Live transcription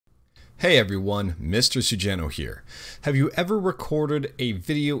Hey everyone, Mr. Sujano here. Have you ever recorded a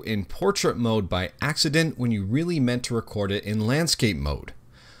video in portrait mode by accident when you really meant to record it in landscape mode?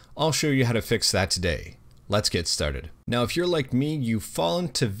 I'll show you how to fix that today. Let's get started. Now if you're like me, you've fallen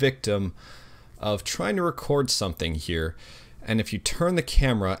to victim of trying to record something here, and if you turn the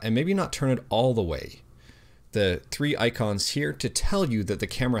camera and maybe not turn it all the way, the three icons here to tell you that the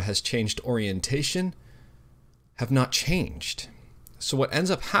camera has changed orientation have not changed. So what ends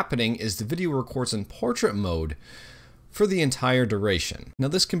up happening is the video records in portrait mode for the entire duration. Now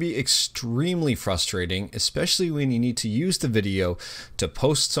this can be extremely frustrating, especially when you need to use the video to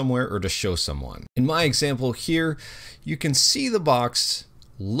post somewhere or to show someone. In my example here, you can see the box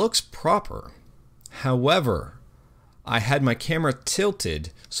looks proper. However, I had my camera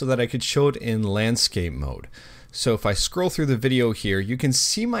tilted so that I could show it in landscape mode. So if I scroll through the video here, you can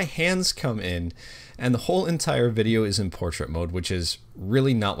see my hands come in and the whole entire video is in portrait mode, which is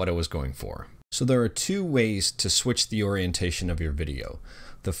really not what I was going for. So there are two ways to switch the orientation of your video.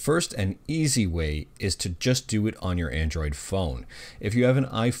 The first and easy way is to just do it on your Android phone. If you have an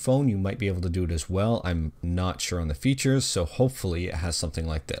iPhone, you might be able to do it as well. I'm not sure on the features, so hopefully it has something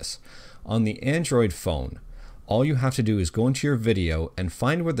like this. On the Android phone, all you have to do is go into your video and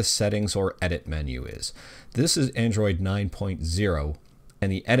find where the settings or edit menu is. This is Android 9.0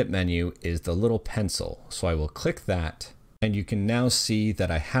 and the edit menu is the little pencil. So I will click that and you can now see that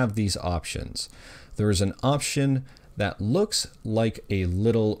I have these options. There is an option that looks like a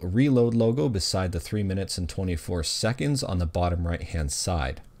little reload logo beside the 3 minutes and 24 seconds on the bottom right hand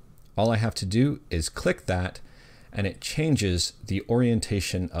side. All I have to do is click that and it changes the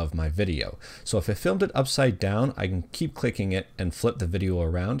orientation of my video. So if I filmed it upside down, I can keep clicking it and flip the video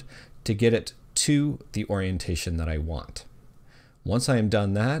around to get it to the orientation that I want. Once I am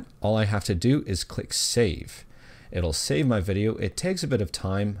done that, all I have to do is click save. It'll save my video. It takes a bit of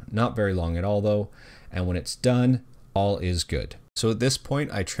time, not very long at all though, and when it's done, all is good. So at this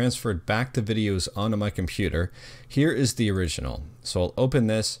point, I transferred back the videos onto my computer. Here is the original. So I'll open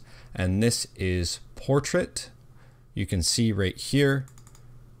this, and this is portrait. You can see right here.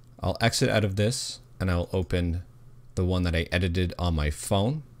 I'll exit out of this and I'll open the one that I edited on my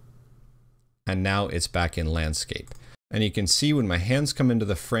phone. And now it's back in landscape. And you can see when my hands come into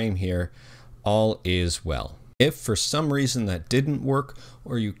the frame here, all is well. If for some reason that didn't work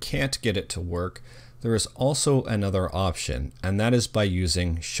or you can't get it to work, there is also another option, and that is by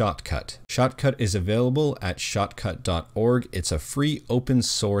using Shotcut. Shotcut is available at shotcut.org. It's a free open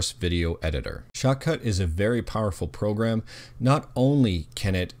source video editor. Shotcut is a very powerful program. Not only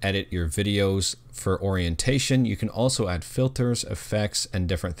can it edit your videos for orientation, you can also add filters, effects, and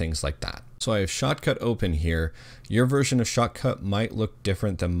different things like that. So I have Shotcut open here. Your version of Shotcut might look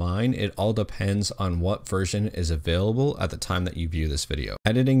different than mine. It all depends on what version is available at the time that you view this video.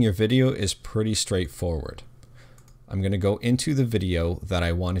 Editing your video is pretty straightforward. I'm going to go into the video that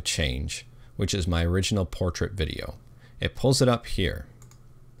I want to change, which is my original portrait video. It pulls it up here.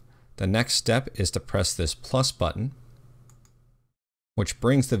 The next step is to press this plus button, which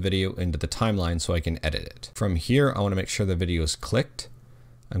brings the video into the timeline so I can edit it. From here, I want to make sure the video is clicked.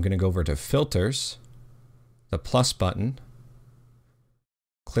 I'm going to go over to filters, the plus button,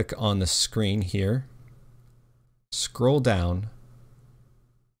 click on the screen here, scroll down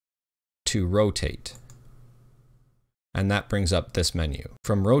to rotate, and that brings up this menu.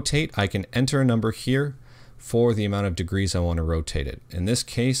 From rotate, I can enter a number here for the amount of degrees I want to rotate it. In this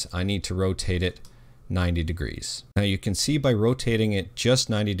case, I need to rotate it 90 degrees. Now you can see by rotating it just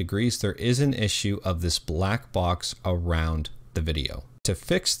 90 degrees, there is an issue of this black box around the video. To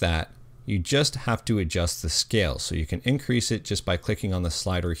fix that, you just have to adjust the scale. So you can increase it just by clicking on the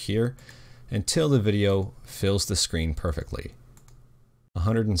slider here until the video fills the screen perfectly.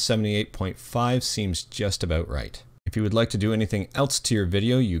 178.5 seems just about right. If you would like to do anything else to your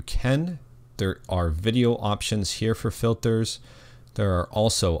video, you can. There are video options here for filters. There are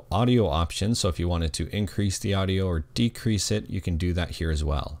also audio options, so if you wanted to increase the audio or decrease it, you can do that here as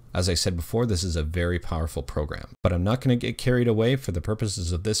well. As I said before, this is a very powerful program, but I'm not going to get carried away. For the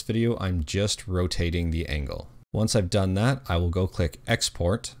purposes of this video, I'm just rotating the angle. Once I've done that, I will go click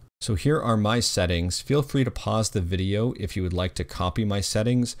export. So here are my settings. Feel free to pause the video if you would like to copy my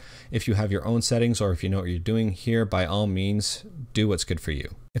settings. If you have your own settings or if you know what you're doing here, by all means, do what's good for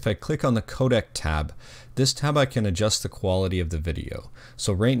you. If I click on the codec tab, this tab I can adjust the quality of the video.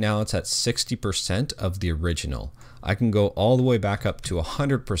 So right now it's at 60% of the original. I can go all the way back up to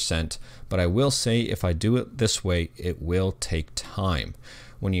 100%, but I will say if I do it this way, it will take time.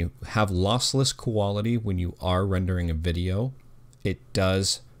 When you have lossless quality, when you are rendering a video, it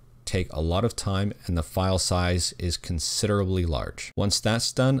does take a lot of time and the file size is considerably large. Once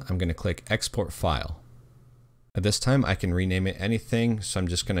that's done, I'm going to click Export File. At this time, I can rename it anything, so I'm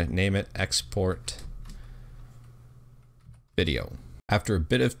just going to name it Export Video. After a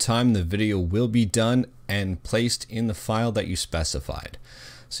bit of time, the video will be done and placed in the file that you specified.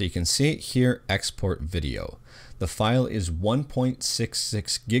 So you can see it here, Export Video. The file is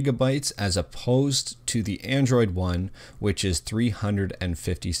 1.66 gigabytes as opposed to the Android one, which is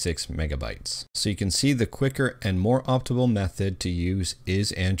 356 megabytes. So you can see the quicker and more optimal method to use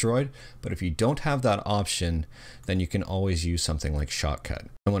is Android, but if you don't have that option, then you can always use something like Shotcut.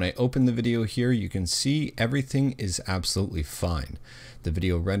 And when I open the video here, you can see everything is absolutely fine. The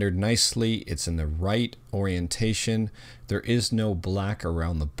video rendered nicely, it's in the right orientation, there is no black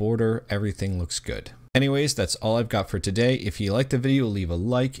around the border, everything looks good. Anyways, that's all I've got for today. If you liked the video, leave a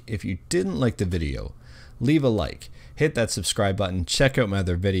like. If you didn't like the video, leave a like. Hit that subscribe button. Check out my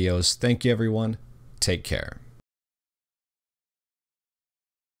other videos. Thank you, everyone. Take care.